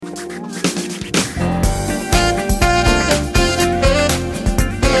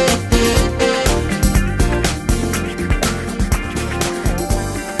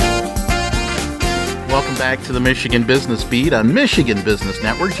to the Michigan Business Beat on Michigan Business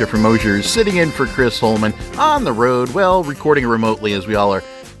Network. Jeffrey Mosier is sitting in for Chris Holman on the road, recording remotely as we all are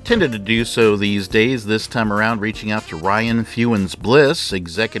tended to do so these days. This time around, reaching out to Ryan Fewens-Bliss,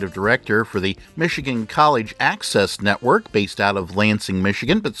 Executive Director for the Michigan College Access Network, based out of Lansing,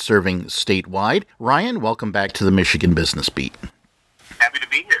 Michigan, but serving statewide. Ryan, welcome back to the Michigan Business Beat. Happy to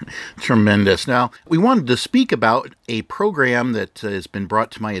be here. Tremendous. Now, we wanted to speak about a program that has been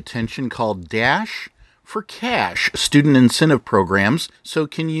brought to my attention called Dash for Cash, student incentive programs. So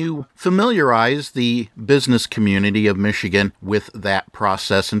can you familiarize the business community of Michigan with that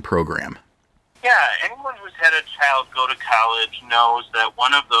process and program? Yeah, anyone who's had a child go to college knows that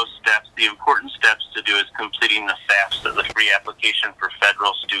one of those steps, the important steps to do, is completing the FAFSA, the free application for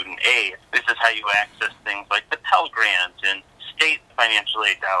federal student aid. This is how you access things like the Pell Grant and state financial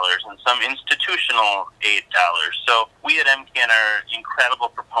aid dollars and some institutional aid dollars. So we at MCAN are incredible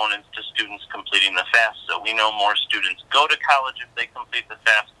proponents to students completing the FAFSA. We know more students go to college if they complete the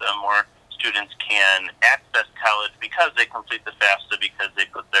FAFSA, more students can access college because they complete the FAFSA, because they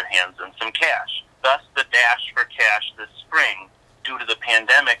put their hands in some cash. Thus, the Dash for Cash this spring. Due to the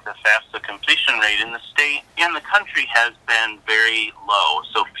pandemic, the FAFSA completion rate in the state and the country has been very low.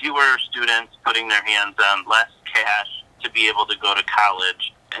 So fewer students putting their hands on less cash to be able to go to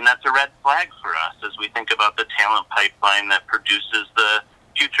college. And that's a red flag for us as we think about the talent pipeline that produces the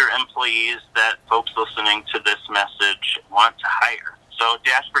future employees that folks listening to this message want to hire. So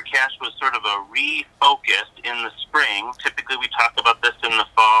Dash for Cash was sort of a refocus in the spring. Typically we talk about this in the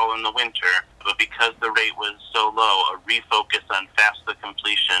fall and the winter, but because the rate was so low, a refocus on FAFSA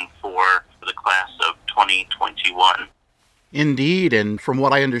completion for the class of 2021. Indeed, and from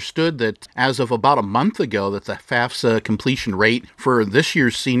what I understood, that as of about a month ago, that the FAFSA completion rate for this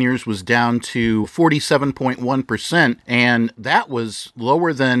year's seniors was down to 47.1%, and that was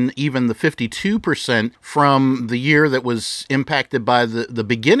lower than even the 52% from the year that was impacted by the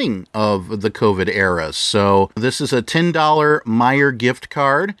beginning of the COVID era. So this is a $10 Meijer gift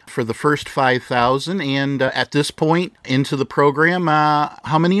card for the first 5,000, and at this point into the program,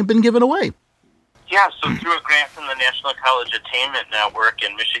 how many have been given away? Yeah, so through a grant from the National College Attainment Network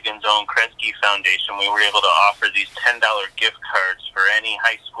and Michigan's own Kresge Foundation, we were able to offer these $10 gift cards for any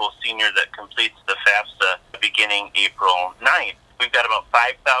high school senior that completes the FAFSA beginning April 9th. We've got about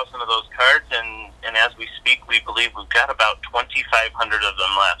 5,000 of those cards, and as we speak, we believe we've got about 2,500 of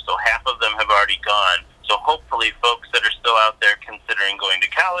them left, so half of them have already gone. So hopefully folks that are still out there considering going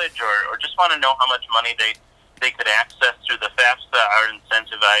to college or just want to know how much money they could access through the FAFSA are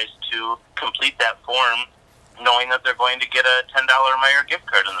incentivized to complete that form, knowing that they're going to get a $10 Meijer gift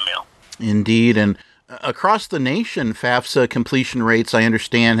card in the mail. Indeed, and across the nation, FAFSA completion rates, I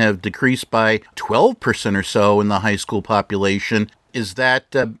understand, have decreased by 12% or so in the high school population. Is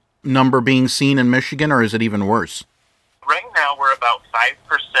that number being seen in Michigan, or is it even worse? Right now, we're about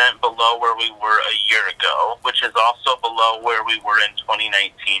 5% below where we were a year ago, which is also below where we were in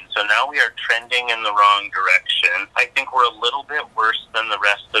 2019. So now we are trending in the wrong direction. I think we're a little bit worse than the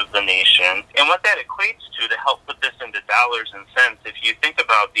rest of the nation. And what that equates to help put this into dollars and cents, if you think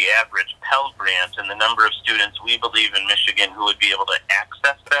about the average Pell Grant and the number of students we believe in Michigan who would be able to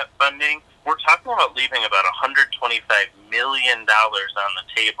access that funding, we're talking about leaving about $125 million on the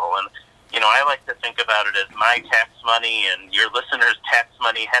table. And I like to think about it as my tax money and your listeners' tax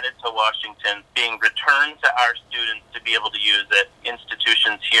money headed to Washington being returned to our students to be able to use at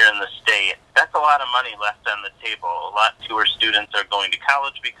institutions here in the state. That's a lot of money left on the table. A lot fewer students are going to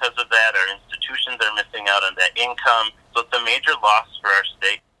college because of that. Our institutions are missing out on that income. So it's a major loss for our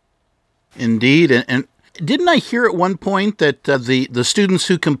state. Indeed, and didn't I hear at one point that the students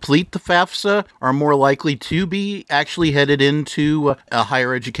who complete the FAFSA are more likely to be actually headed into a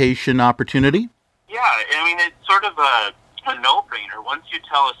higher education opportunity? Yeah, I mean, it's sort of a no-brainer. Once you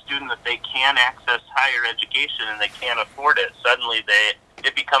tell a student that they can access higher education and they can't afford it, suddenly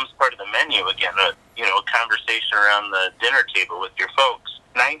it becomes part of the menu again, a conversation around the dinner table with your folks.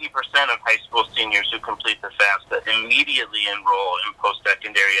 90% of high school seniors who complete the FAFSA immediately enroll in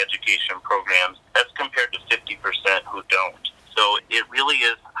post-secondary education programs. That's compared to 50% who don't. So it really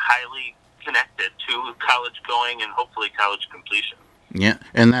is highly connected to college going and hopefully college completion. Yeah,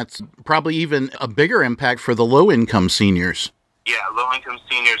 and that's probably even a bigger impact for the low-income seniors. Yeah, low-income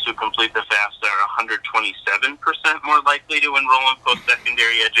seniors who complete the FAFSA are 127% more likely to enroll in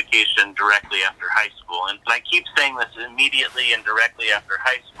post-secondary education directly after high school. And I keep saying this immediately and directly after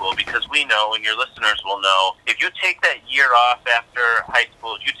high school because we know, and your listeners will know, if you take that year off after high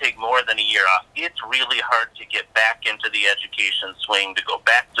school, if you take more than a year off, it's really hard to get back into the education swing, to go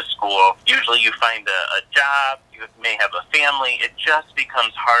back to school. Usually you find a job, you you may have a family. It just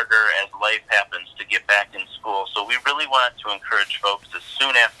becomes harder as life happens to get back in school. So we really want to encourage folks as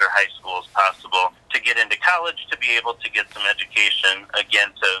soon after high school as possible to get into college, to be able to get some education, again,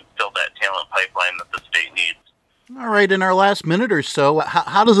 to fill that talent pipeline that the state needs. All right, in our last minute or so,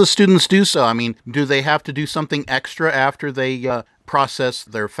 how do the students do so? I mean, do they have to do something extra after they process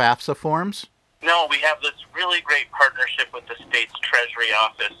their FAFSA forms? No, we have this really great partnership with the state's Treasury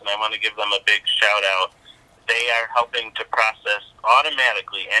Office, and I want to give them a big shout-out. They are helping to process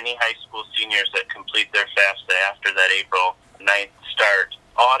automatically any high school seniors that complete their FAFSA after that April 9th start.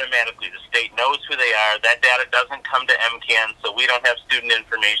 Automatically, the state knows who they are. That data doesn't come to MCAN, so we don't have student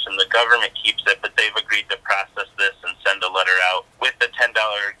information. The government keeps it, but they've agreed to process this and send a letter out with the $10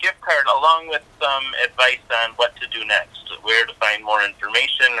 gift card, along with some advice on what to do next, where to find more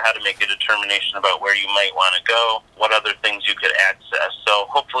information, how to make a determination about where you might want to go, what other things you could access. So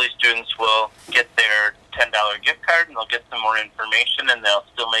hopefully students will get their $10 gift card and they'll get some more information, and they'll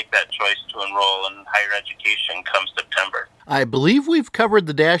still make that choice to enroll in higher education come September. I believe we've covered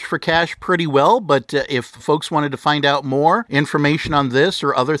the Dash for Cash pretty well, but if folks wanted to find out more information on this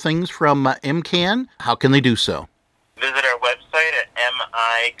or other things from MCAN, how can they do so? Visit our website at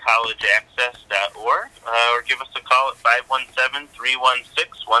micollegeaccess.org or give us a call at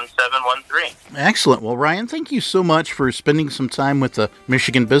 517-316-1713. Excellent. Well, Ryan, thank you so much for spending some time with the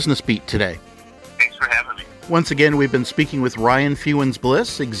Michigan Business Beat today. Thanks for having me. Once again, we've been speaking with Ryan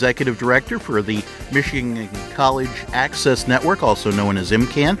Fewens-Bliss, Executive Director for the Michigan College Access Network, also known as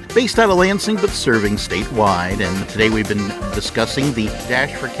MCAN, based out of Lansing but serving statewide. And today we've been discussing the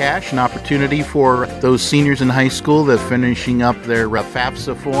Dash for Cash, an opportunity for those seniors in high school that are finishing up their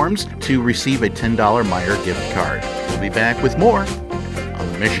FAFSA forms to receive a $10 Meijer gift card. We'll be back with more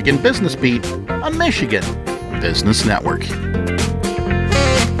on the Michigan Business Beat on Michigan Business Network.